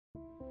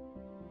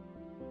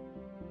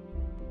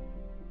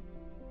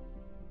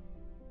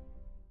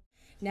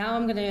Now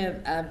I'm going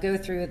to go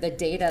through the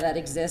data that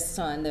exists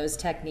on those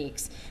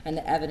techniques and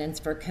the evidence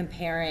for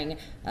comparing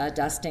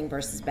dusting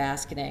versus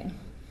basketing.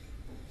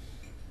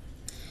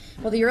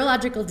 Well, the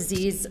Urological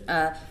Diseases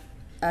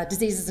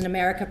in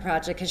America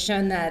project has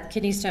shown that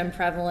kidney stone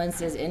prevalence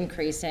is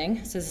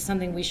increasing, so this is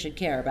something we should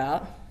care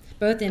about,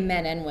 both in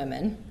men and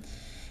women.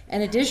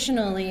 And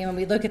additionally, when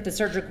we look at the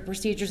surgical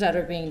procedures that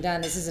are being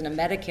done, this is in a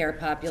Medicare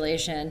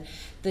population,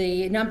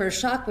 the number of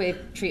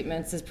shockwave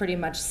treatments is pretty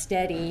much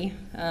steady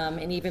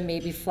and even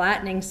maybe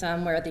flattening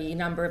some, where the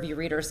number of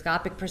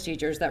ureteroscopic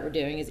procedures that we're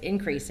doing is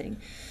increasing.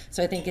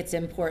 So I think it's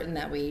important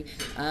that we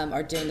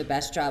are doing the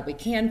best job we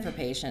can for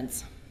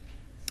patients.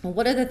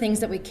 What are the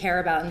things that we care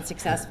about in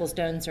successful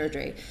stone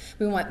surgery?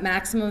 We want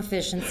maximum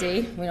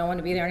efficiency. We don't want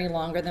to be there any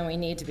longer than we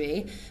need to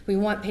be. We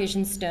want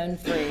patients stone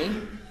free.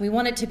 We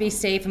want it to be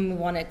safe, and we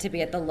want it to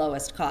be at the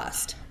lowest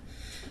cost.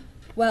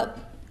 Well,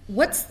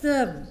 what's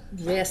the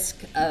risk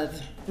of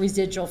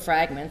residual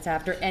fragments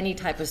after any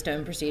type of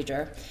stone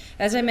procedure?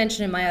 As I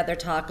mentioned in my other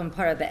talk, I'm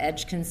part of the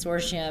EDGE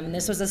consortium, and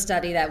this was a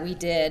study that we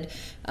did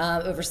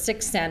over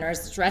 6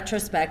 centers. It's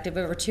retrospective,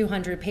 over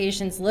 200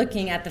 patients,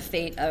 looking at the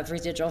fate of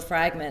residual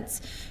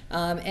fragments.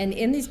 And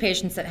in these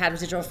patients that had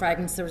residual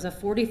fragments, there was a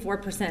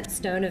 44%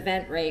 stone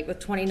event rate with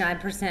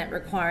 29%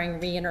 requiring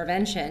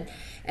reintervention.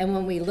 And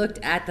when we looked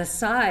at the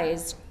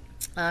size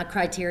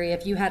criteria,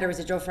 if you had a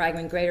residual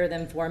fragment greater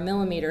than 4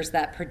 millimeters,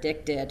 that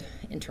predicted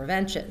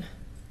intervention.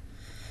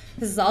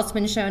 This has also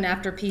been shown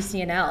after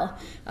PCNL,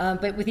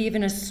 but with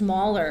even a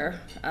smaller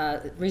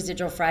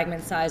residual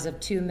fragment size of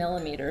 2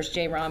 millimeters.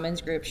 Jay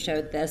Rahman's group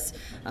showed this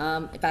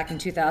back in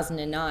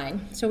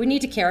 2009. So we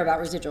need to care about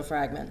residual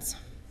fragments.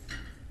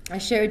 I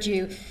showed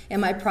you in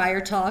my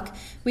prior talk,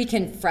 we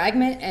can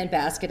fragment and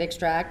basket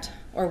extract,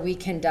 or we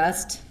can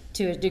dust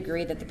to a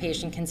degree that the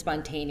patient can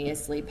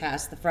spontaneously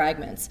pass the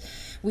fragments.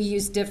 We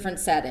use different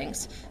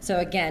settings. So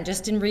again,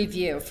 just in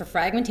review, for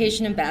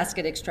fragmentation and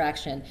basket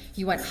extraction,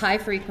 you want high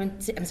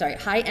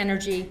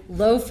energy,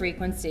 low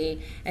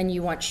frequency, and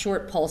you want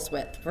short pulse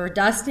width. For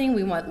dusting,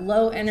 we want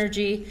low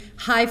energy,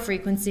 high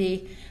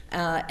frequency,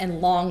 and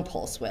long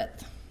pulse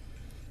width.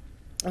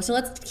 So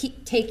let's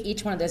take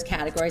each one of those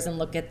categories and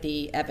look at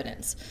the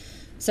evidence.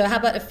 So how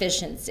about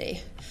efficiency?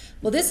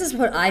 Well, this is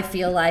what I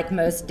feel like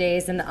most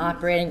days in the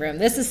operating room.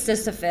 This is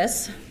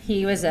Sisyphus.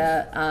 He was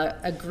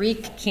a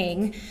Greek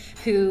king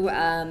who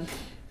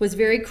was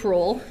very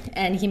cruel,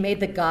 and he made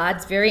the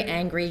gods very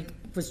angry,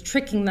 was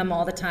tricking them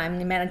all the time,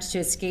 and he managed to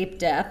escape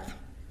death.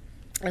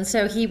 And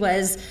so he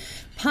was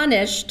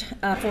punished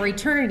for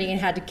eternity and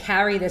had to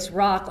carry this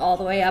rock all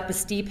the way up a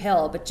steep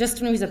hill. But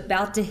just when he was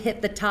about to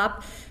hit the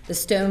top, the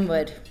stone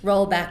would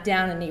roll back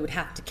down and he would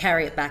have to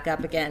carry it back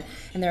up again.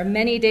 And there are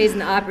many days in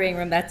the operating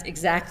room that's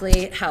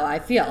exactly how I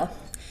feel.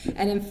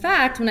 And in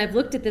fact, when I've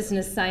looked at this in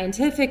a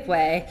scientific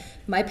way,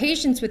 my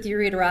patients with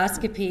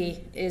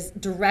ureteroscopy is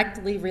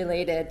directly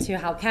related to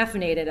how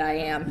caffeinated I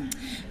am.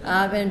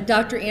 And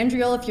Dr.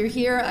 Andriol, if you're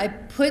here, I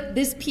put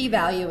this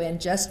p-value in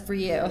just for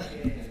you.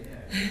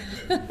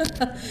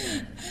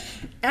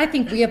 I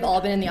think we have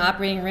all been in the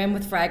operating room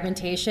with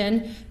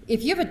fragmentation.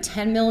 If you have a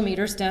 10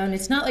 millimeter stone,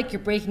 it's not like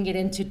you're breaking it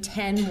into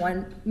 10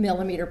 1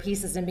 millimeter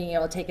pieces and being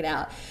able to take it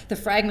out. The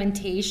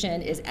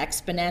fragmentation is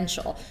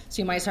exponential.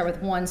 So you might start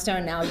with one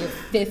stone, now you have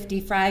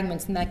 50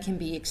 fragments, and that can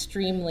be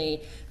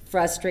extremely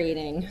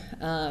frustrating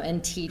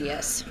and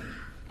tedious.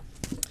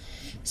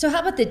 So how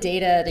about the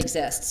data that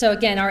exists? So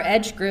again, our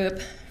EDGE group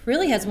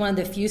really has one of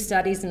the few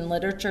studies in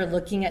literature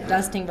looking at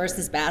dusting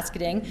versus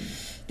basketing.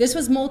 This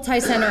was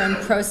multi-center and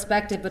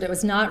prospective, but it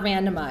was not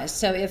randomized.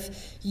 So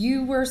if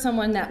you were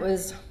someone that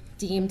was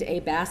deemed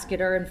a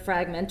basketer and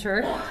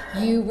fragmenter,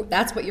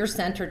 that's what your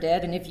center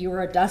did. And if you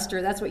were a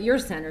duster, that's what your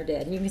center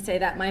did. And you can say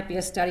that might be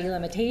a study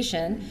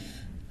limitation.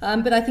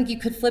 But I think you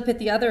could flip it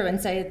the other and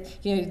say,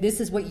 this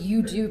is what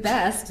you do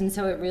best. And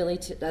so it really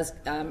does,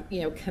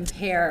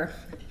 compare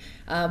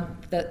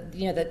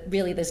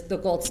the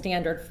gold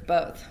standard for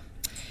both.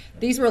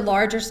 These were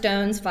larger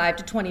stones, 5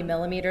 to 20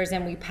 millimeters,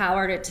 and we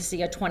powered it to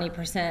see a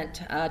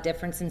 20%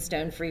 difference in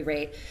stone-free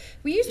rate.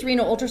 We used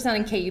renal ultrasound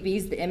and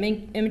KUBs, the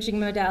imaging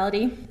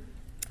modality.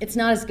 It's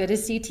not as good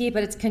as CT,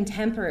 but it's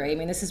contemporary. I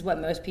mean, this is what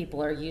most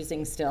people are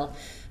using still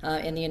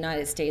in the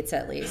United States,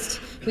 at least.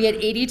 We had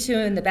 82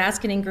 in the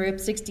basketing group,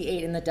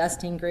 68 in the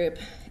dusting group,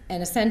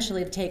 and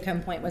essentially the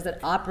take-home point was that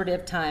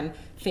operative time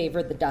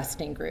favored the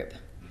dusting group.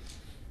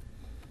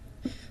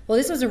 Well,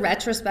 this was a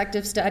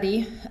retrospective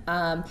study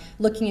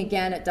looking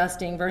again at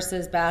dusting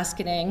versus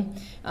basketing,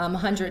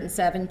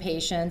 107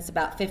 patients,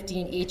 about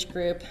 50 in each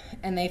group,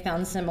 and they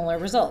found similar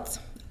results.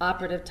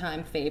 Operative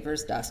time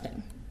favors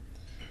dusting.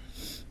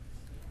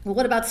 Well,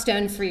 what about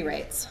stone-free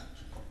rates?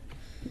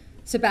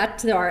 So back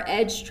to our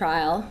EDGE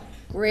trial,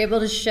 we're able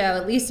to show,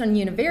 at least on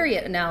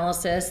univariate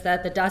analysis,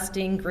 that the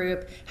dusting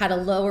group had a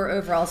lower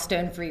overall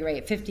stone-free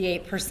rate,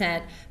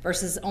 58%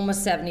 versus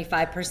almost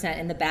 75%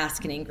 in the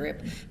basketing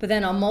group. But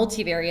then on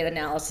multivariate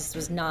analysis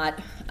was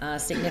not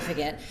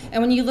significant.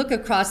 And when you look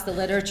across the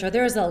literature,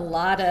 there's a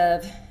lot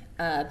of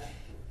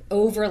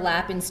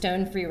overlap in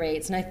stone-free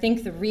rates. And I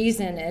think the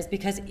reason is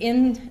because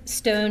in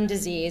stone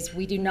disease,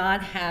 we do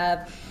not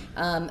have,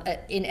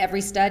 in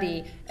every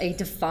study, a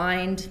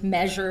defined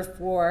measure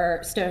for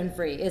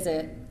stone-free. Is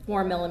it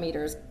 4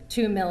 millimeters,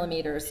 2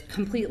 millimeters,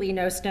 completely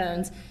no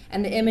stones?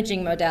 And the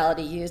imaging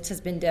modality used has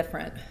been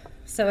different.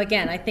 So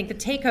again, I think the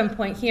take-home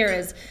point here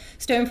is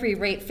stone-free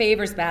rate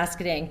favors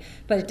basketing,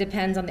 but it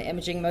depends on the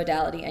imaging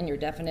modality and your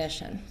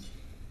definition.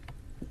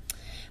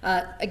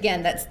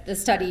 Again, that's the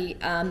study,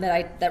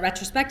 that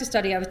retrospective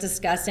study I was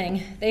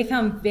discussing. They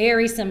found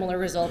very similar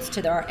results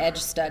to our EDGE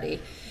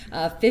study.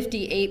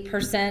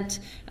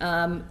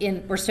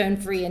 58% were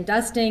stone-free in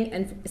dusting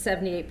and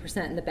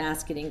 78% in the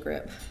basketing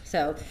group.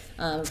 So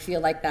I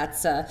feel like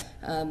that's,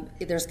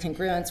 there's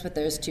congruence with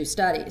those two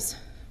studies.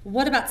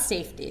 What about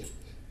safety?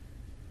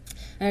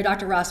 I know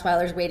Dr.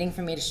 Rossweiler is waiting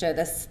for me to show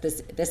this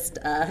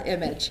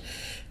image.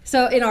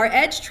 So in our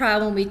EDGE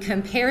trial, when we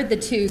compared the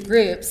two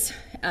groups,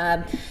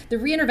 the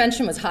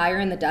reintervention was higher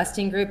in the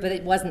dusting group, but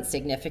it wasn't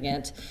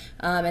significant.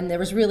 And there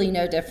was really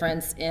no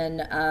difference in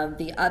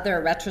the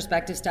other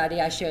retrospective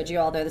study I showed you,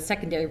 although the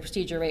secondary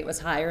procedure rate was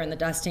higher in the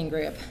dusting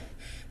group.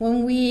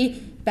 When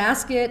we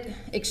basket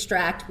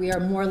extract, we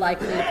are more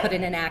likely to put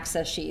in an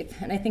access sheath.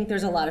 And I think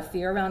there's a lot of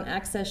fear around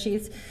access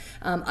sheaths.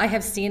 I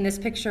have seen this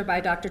picture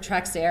by Dr.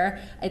 Traxair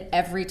at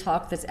every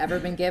talk that's ever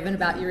been given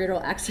about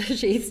ureteral access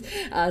sheaths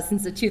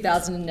since the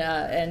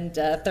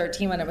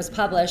 2013 when it was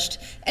published.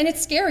 And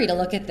it's scary to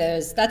look at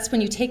those. That's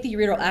when you take the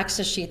ureteral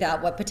access sheath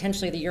out, what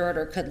potentially the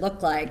ureter could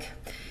look like.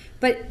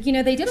 But you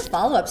know, they did a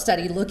follow-up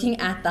study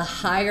looking at the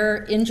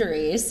higher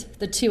injuries,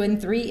 the 2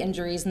 and 3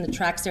 injuries in the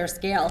Traxair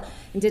scale,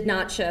 and did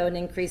not show an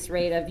increased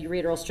rate of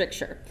ureteral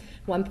stricture,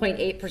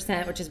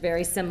 1.8%, which is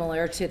very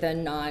similar to the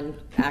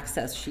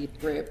non-access sheath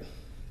group.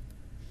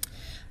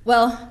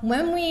 Well,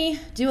 when we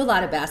do a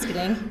lot of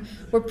basketing,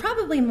 we're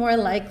probably more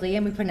likely,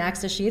 and we put an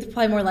access sheath,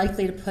 probably more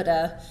likely to put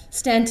a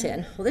stent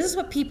in. Well, this is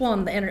what people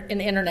on the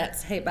internet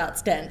say about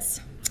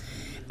stents.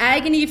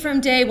 Agony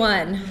from day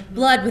one,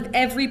 blood with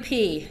every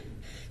pee,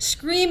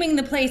 screaming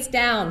the place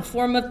down,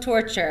 form of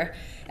torture,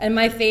 and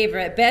my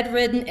favorite,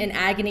 bedridden in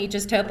agony,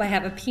 just hope I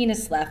have a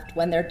penis left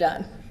when they're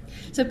done.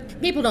 So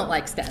people don't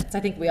like stents. I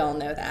think we all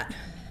know that.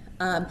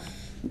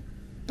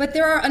 But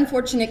there are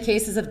unfortunate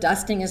cases of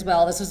dusting as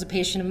well. This was a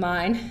patient of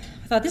mine.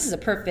 I thought this is a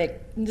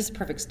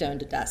perfect stone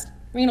to dust.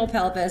 Renal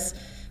pelvis,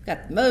 we've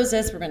got the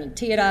Moses, we're going to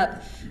tee it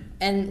up.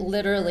 And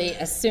literally,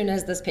 as soon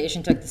as this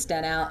patient took the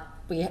stent out,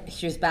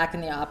 she was back in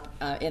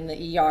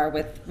the ER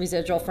with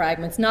residual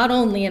fragments, not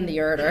only in the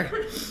ureter,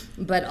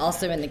 but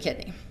also in the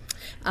kidney.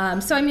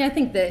 So I mean, I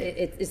think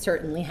that it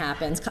certainly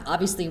happens.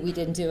 Obviously, we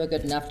didn't do a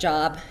good enough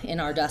job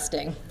in our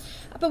dusting,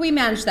 but we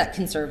managed that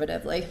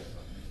conservatively.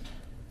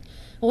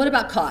 Well, what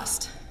about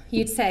cost?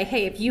 You'd say,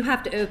 hey, if you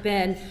have to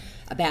open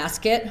a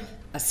basket,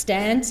 a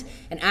stent,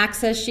 an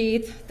access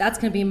sheath, that's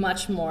going to be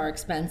much more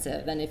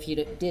expensive than if you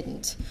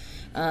didn't.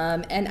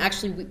 And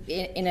actually,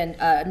 in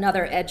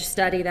another EDGE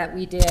study that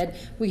we did,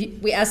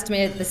 we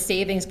estimated the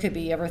savings could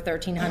be over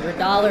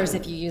 $1,300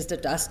 if you used a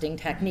dusting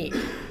technique.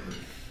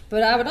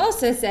 But I would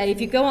also say,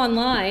 if you go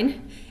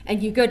online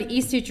and you go to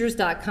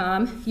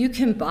esutures.com, you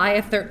can buy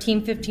a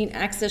 1315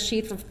 access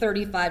sheath for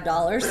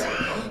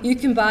 $35. You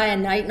can buy a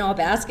nitinol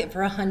basket for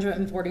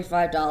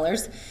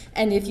 $145.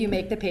 And if you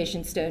make the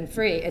patient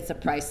stone-free, it's a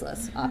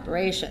priceless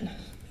operation.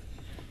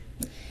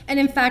 And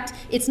in fact,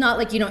 it's not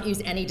like you don't use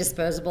any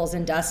disposables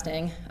in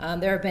dusting.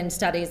 There have been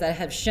studies that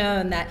have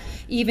shown that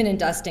even in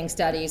dusting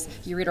studies,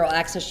 ureteral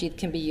access sheath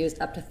can be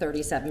used up to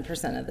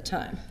 37% of the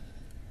time.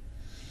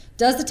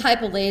 Does the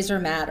type of laser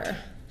matter?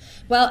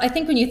 Well, I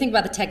think when you think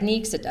about the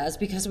techniques, it does,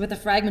 because with the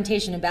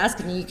fragmentation and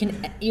basketing, you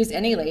can use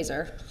any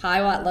laser,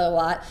 high watt, low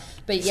watt,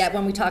 but yet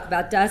when we talk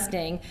about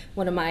dusting,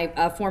 one of my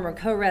former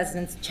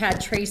co-residents, Chad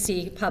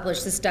Tracy,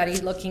 published a study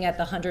looking at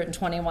the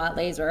 120 watt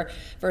laser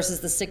versus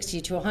the 60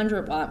 to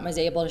 100 watt and was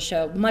able to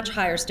show much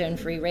higher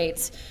stone-free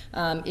rates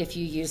if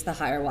you use the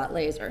higher watt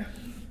laser.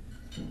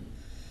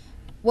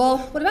 Well,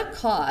 what about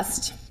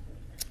cost?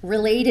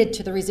 Related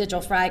to the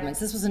residual fragments.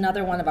 This was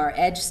another one of our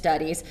EDGE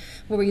studies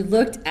where we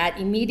looked at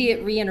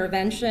immediate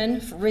reintervention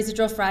for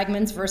residual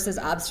fragments versus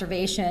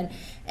observation,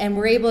 and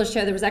we're able to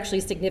show there was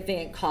actually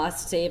significant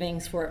cost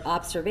savings for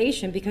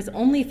observation because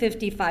only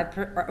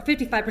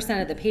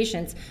 55% of the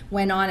patients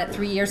went on at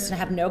 3 years to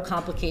have no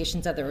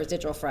complications of the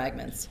residual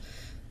fragments.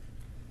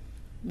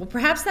 Well,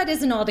 perhaps that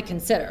isn't all to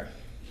consider.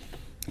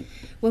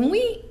 When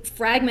we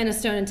fragment a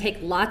stone and take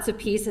lots of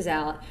pieces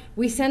out,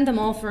 we send them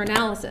all for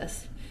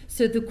analysis.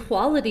 So the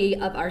quality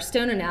of our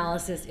stone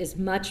analysis is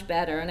much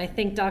better, and I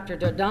think Dr.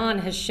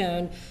 Dodon has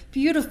shown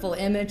beautiful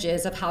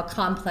images of how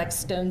complex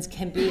stones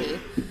can be.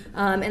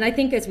 And I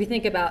think as we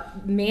think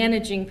about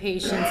managing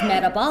patients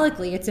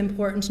metabolically, it's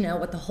important to know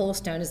what the whole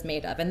stone is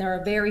made of, and there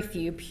are very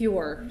few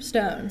pure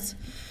stones.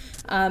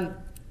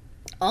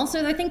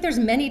 Also, I think there's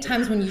many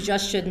times when you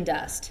just shouldn't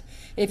dust.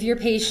 If your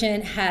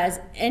patient has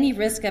any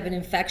risk of an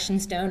infection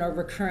stone or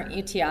recurrent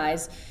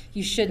UTIs,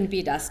 you shouldn't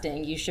be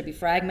dusting. You should be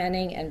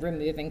fragmenting and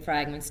removing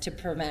fragments to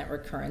prevent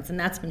recurrence, and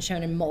that's been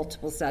shown in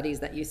multiple studies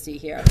that you see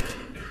here.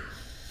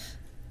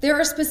 There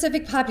are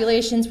specific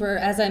populations where,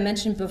 as I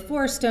mentioned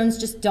before, stones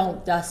just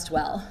don't dust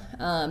well.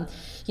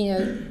 You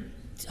know,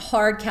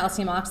 hard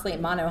calcium oxalate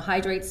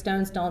monohydrate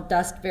stones don't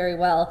dust very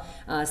well.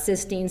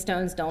 Cysteine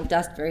stones don't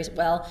dust very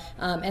well.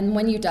 And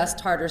when you dust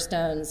harder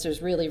stones,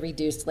 there's really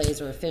reduced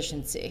laser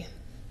efficiency.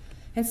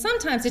 And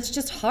sometimes it's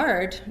just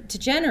hard to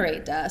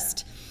generate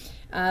dust.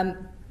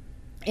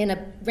 In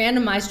a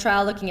randomized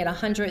trial looking at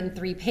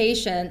 103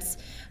 patients,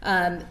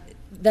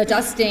 the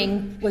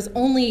dusting was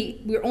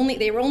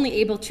they were only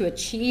able to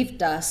achieve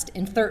dust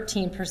in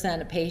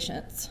 13% of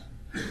patients.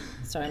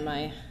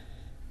 Sorry,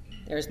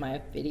 there's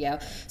my video.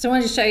 So I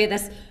wanted to show you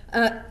this.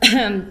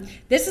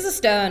 This is a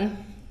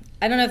stone.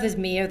 I don't know if it's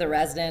me or the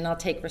resident. I'll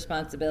take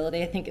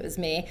responsibility. I think it was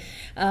me.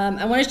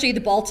 I want to show you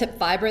the ball tip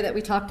fiber that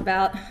we talked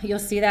about. You'll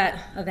see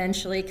that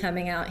eventually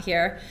coming out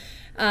here.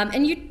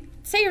 And you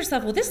say to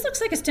yourself, well, this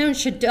looks like a stone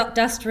should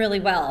dust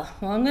really well.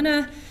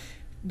 Well,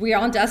 we're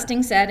on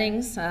dusting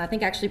settings, I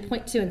think actually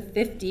 0.2 and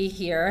 50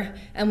 here,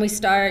 and we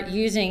start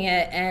using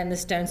it and the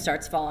stone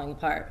starts falling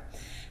apart.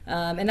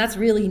 And that's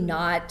really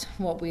not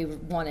what we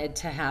wanted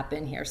to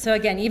happen here. So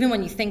again, even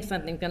when you think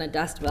something's gonna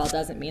dust well,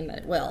 doesn't mean that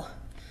it will.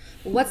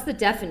 What's the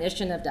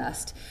definition of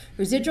dust?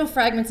 Residual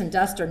fragments and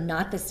dust are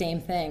not the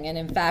same thing, and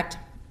in fact,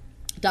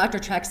 Dr.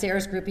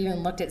 Traxera's group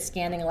even looked at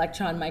scanning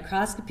electron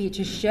microscopy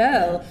to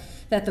show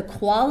that the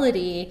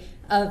quality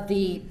of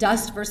the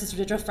dust versus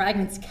residual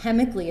fragments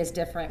chemically is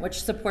different,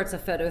 which supports a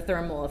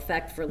photothermal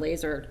effect for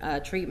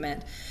laser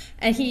treatment.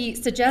 And he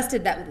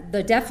suggested that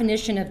the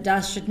definition of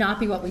dust should not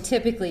be what we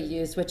typically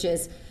use, which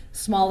is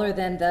smaller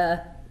than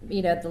the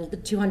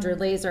 200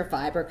 laser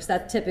fiber, because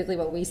that's typically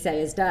what we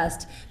say is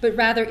dust, but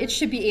rather it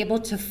should be able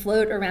to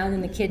float around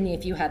in the kidney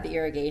if you have the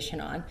irrigation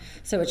on.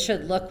 So it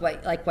should look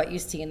like what you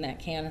see in that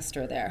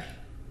canister there.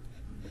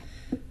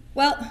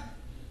 Well,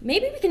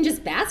 maybe we can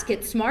just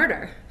basket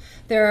smarter.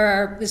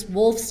 This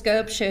Wolf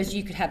scope shows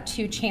you could have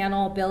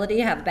 2-channel ability,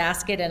 have a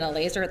basket and a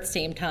laser at the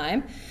same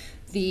time.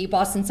 The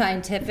Boston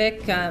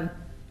Scientific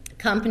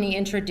company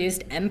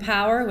introduced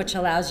mPower, which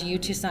allows you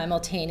to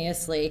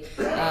simultaneously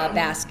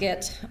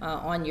basket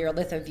on your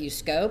LithoVue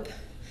scope.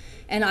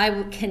 And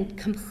I can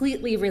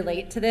completely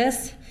relate to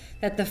this,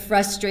 that the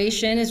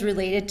frustration is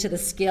related to the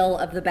skill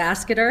of the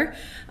basketer.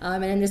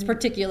 And in this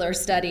particular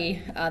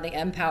study, the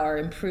mPower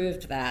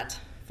improved that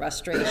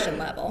frustration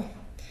level.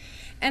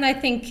 And I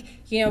think,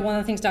 one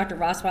of the things Dr.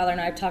 Rossweiler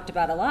and I have talked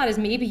about a lot is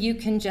maybe you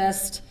can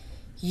just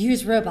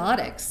use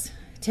robotics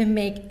to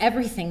make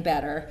everything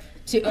better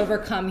to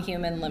overcome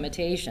human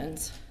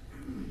limitations.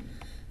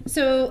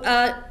 So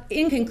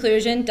in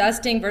conclusion,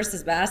 dusting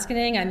versus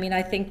basketing,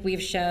 I think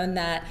we've shown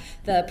that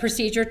the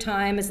procedure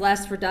time is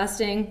less for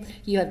dusting.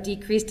 You have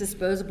decreased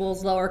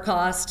disposables, lower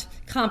cost,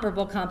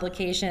 comparable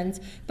complications.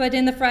 But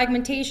in the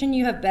fragmentation,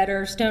 you have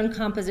better stone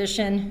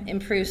composition,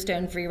 improved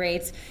stone-free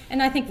rates,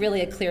 and I think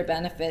really a clear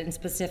benefit in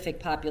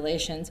specific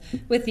populations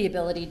with the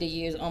ability to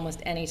use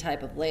almost any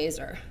type of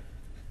laser.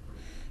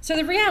 So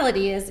the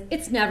reality is,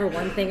 it's never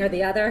one thing or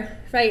the other,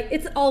 right?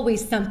 It's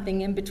always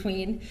something in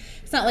between.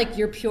 It's not like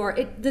you're pure.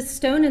 The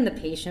stone and the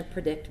patient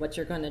predict what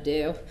you're going to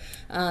do.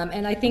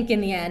 And I think in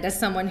the end, as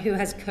someone who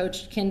has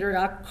coached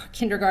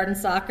kindergarten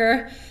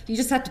soccer, you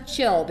just have to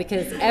chill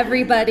because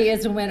everybody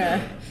is a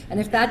winner. And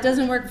if that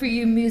doesn't work for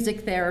you,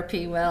 music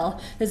therapy will.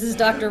 This is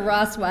Dr.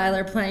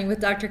 Rossweiler playing with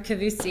Dr.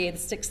 Cavusi, the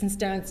Sticks and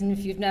Stones, and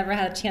if you've never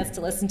had a chance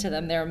to listen to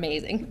them, they're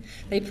amazing.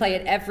 They play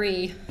at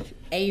every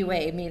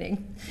AUA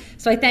meeting.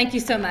 So I thank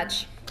you so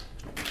much.